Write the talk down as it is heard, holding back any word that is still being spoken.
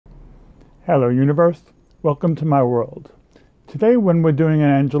Hello universe, welcome to my world. Today when we're doing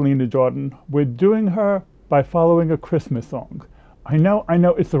an Angelina Jordan, we're doing her by following a Christmas song. I know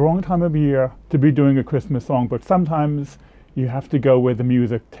it's the wrong time of year to be doing a Christmas song, but sometimes you have to go where the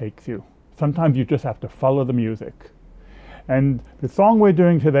music takes you. Sometimes you just have to follow the music. And the song we're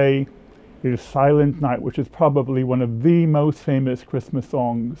doing today is Silent Night, which is probably one of the most famous Christmas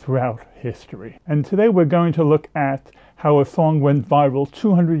songs throughout history. And today we're going to look at how a song went viral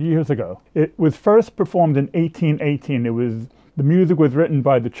 200 years ago. It was first performed in 1818. The music was written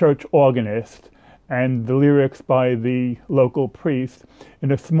by the church organist and the lyrics by the local priest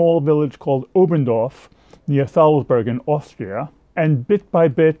in a small village called Oberndorf near Salzburg in Austria. And bit by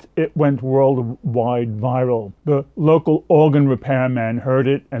bit, it went worldwide viral. The local organ repairman heard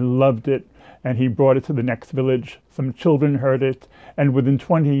it and loved it, and he brought it to the next village. Some children heard it, and within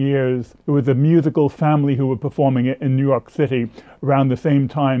 20 years, it was a musical family who were performing it in New York City around the same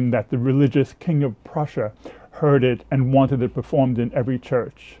time that the religious king of Prussia heard it and wanted it performed in every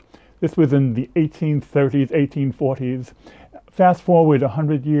church. This was in the 1830s, 1840s. Fast forward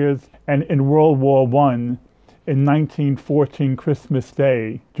 100 years, and in World War I, in 1914 Christmas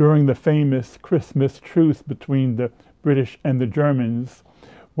Day, during the famous Christmas truce between the British and the Germans,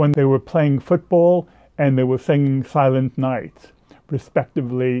 when they were playing football and they were singing Silent Night,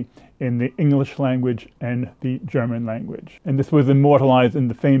 respectively in the English language and the German language. And this was immortalized in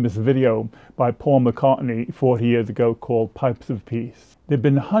the famous video by Paul McCartney 40 years ago called Pipes of Peace. There have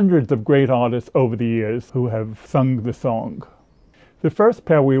been hundreds of great artists over the years who have sung the song. The first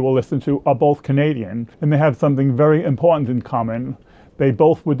pair we will listen to are both Canadian, and they have something very important in common. They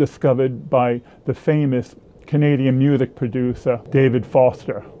both were discovered by the famous Canadian music producer, David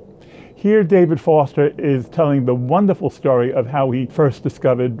Foster. Here, David Foster is telling the wonderful story of how he first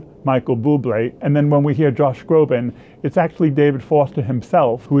discovered Michael Bublé, and then when we hear Josh Groban, it's actually David Foster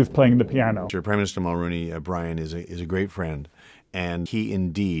himself who is playing the piano. Prime Minister Mulroney, Brian, is a great friend. And he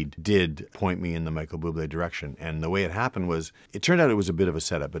indeed did point me in the Michael Bublé direction. And the way it happened was, it turned out it was a bit of a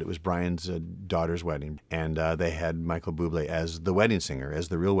setup, but it was Brian's daughter's wedding. And they had Michael Bublé as the wedding singer, as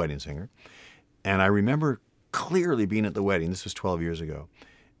the real wedding singer. And I remember clearly being at the wedding, this was 12 years ago,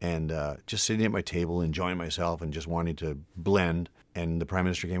 and just sitting at my table, enjoying myself and just wanting to blend. And the Prime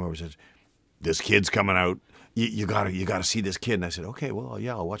Minister came over and said, "This kid's coming out. You gotta see this kid." And I said, "Okay, well,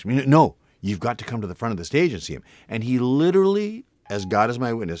 yeah, I'll watch him." No. You've got to come to the front of the stage and see him. And he literally, as God is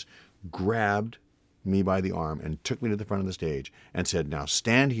my witness, grabbed me by the arm and took me to the front of the stage and said, "Now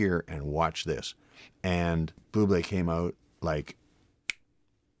stand here and watch this." And Bublé came out like,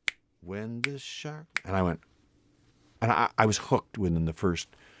 "When the shark," and I went, and I was hooked within the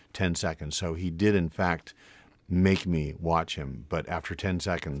first 10 seconds. So he did, in fact, make me watch him. But after 10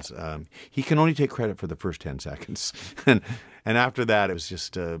 seconds, he can only take credit for the first 10 seconds. And after that, it was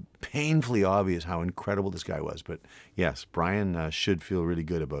just painfully obvious how incredible this guy was. But yes, Brian should feel really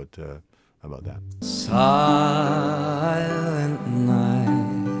good about that. Silent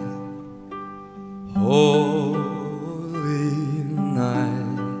night, holy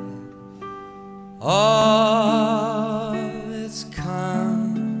night, all is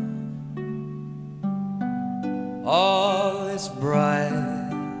calm, all is bright.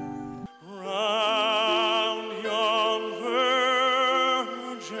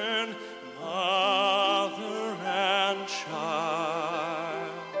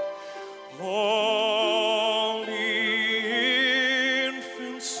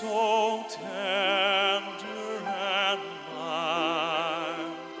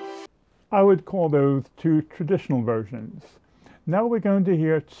 I would call those two traditional versions. Now we're going to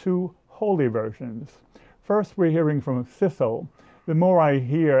hear two holy versions. First, we're hearing from Sissel. The more I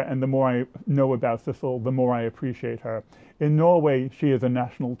hear and the more I know about Sissel, the more I appreciate her. In Norway, she is a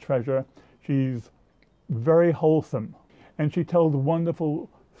national treasure. She's very wholesome, and she tells wonderful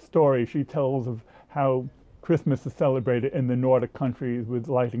stories. She tells of how Christmas is celebrated in the Nordic countries with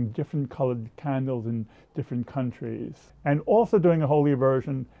lighting different colored candles in different countries. And also doing a holy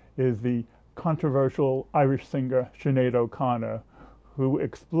version is the controversial Irish singer Sinead O'Connor, who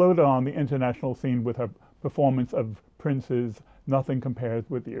exploded on the international scene with her performance of Prince's "Nothing Compares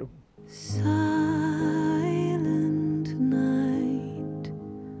with You." Silent night,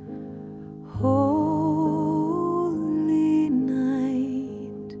 holy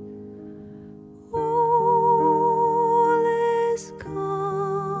night, all is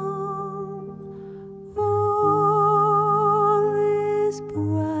calm, all is bright.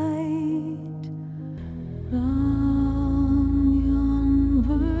 From yon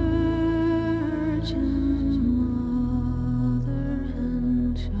virgin mother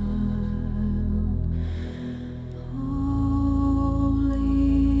and child,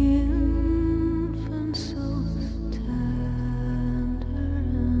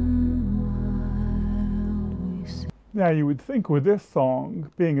 Now, you would think with this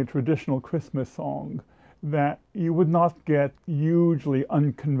song, being a traditional Christmas song, that you would not get hugely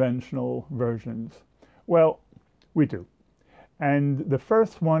unconventional versions. Well, we do. And the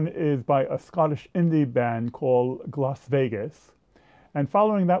first one is by a Scottish indie band called Las Vegas. And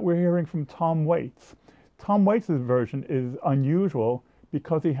following that, we're hearing from Tom Waits. Tom Waits' version is unusual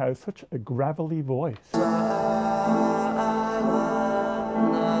because he has such a gravelly voice.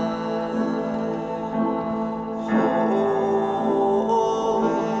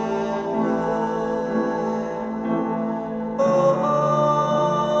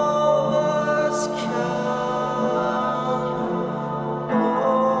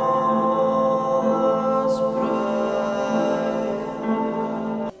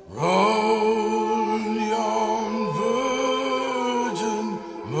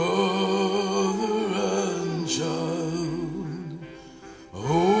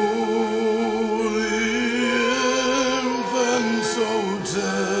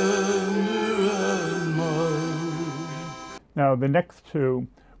 Now, the next two,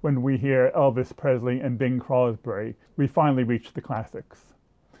 when we hear Elvis Presley and Bing Crosby, we finally reach the classics.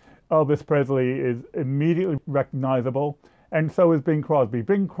 Elvis Presley is immediately recognizable, and so is Bing Crosby.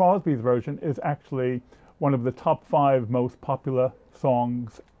 Bing Crosby's version is actually one of the top 5 most popular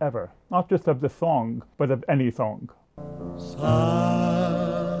songs ever. Not just of the song, but of any song. Silent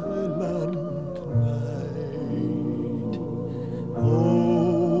night, holy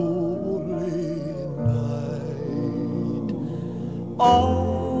night,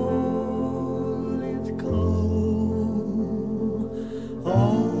 all is calm, all is bright.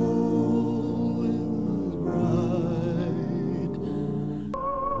 Round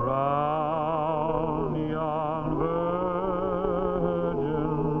yon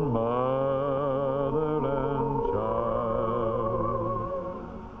virgin mother and child,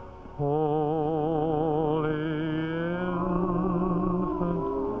 holy infant,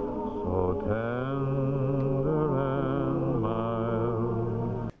 so tender and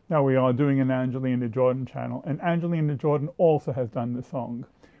mild. Now we are doing an Angelina Jordan channel, and Angelina Jordan also has done this song.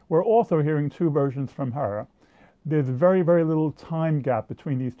 We're also hearing 2 versions from her. There's very, very little time gap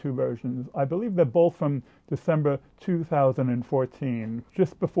between these 2 versions. I believe they're both from December 2014,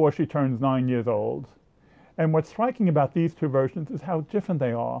 just before she turns 9 years old. And what's striking about these 2 versions is how different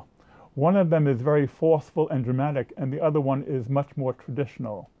they are. One of them is very forceful and dramatic, and the other one is much more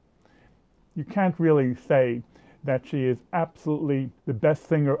traditional. You can't really say that she is absolutely the best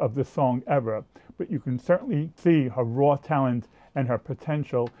singer of this song ever, but you can certainly see her raw talent and her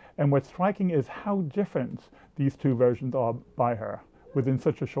potential, and what's striking is how different these 2 versions are by her within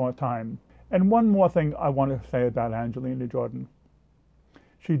such a short time. And one more thing I want to say about Angelina Jordan.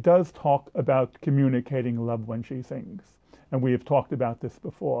 She does talk about communicating love when she sings, and we have talked about this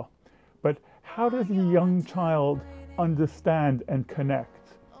before. But how does a young child understand and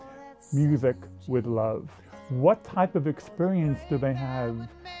connect music with love? What type of experience do they have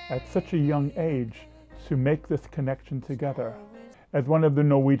at such a young age to make this connection together? As one of the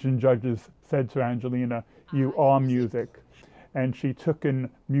Norwegian judges said to Angelina, "You are music." And she took in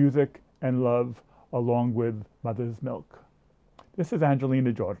music and love along with mother's milk. This is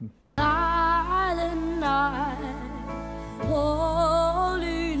Angelina Jordan. Silent night,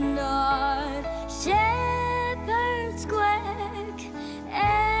 holy night, shepherds quake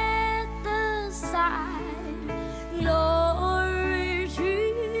at the sight, no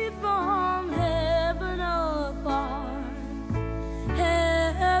retreat from heaven afar,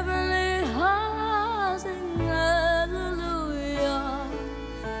 heavenly hearts sing hallelujah,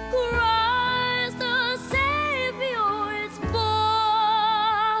 Christ the Savior is born,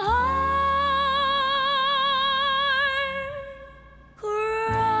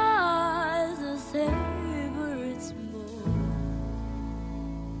 Christ the Savior is born.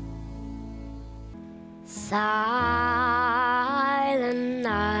 Silent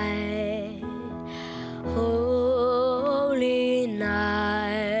night, holy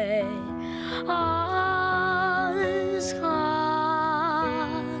night, all is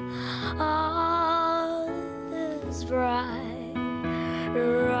calm, all is bright,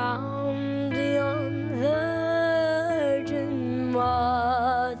 around the unvirgin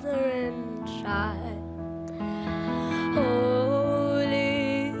mother and child,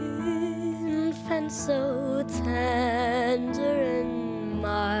 holy infant, so tender and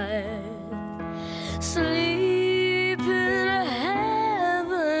mild, sleep in a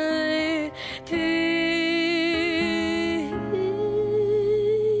heavenly peace,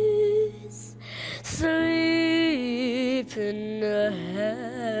 sleep in a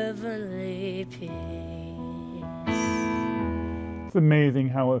heavenly peace. It's amazing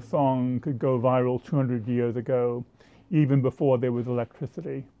how a song could go viral 200 years ago, even before there was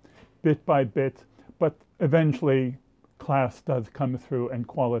electricity, bit by bit, but eventually class does come through and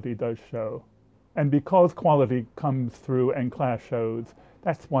quality does show. And because quality comes through and class shows,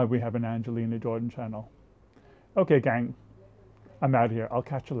 that's why we have an Angelina Jordan channel. Okay, gang, I'm out of here. I'll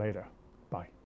catch you later. Bye.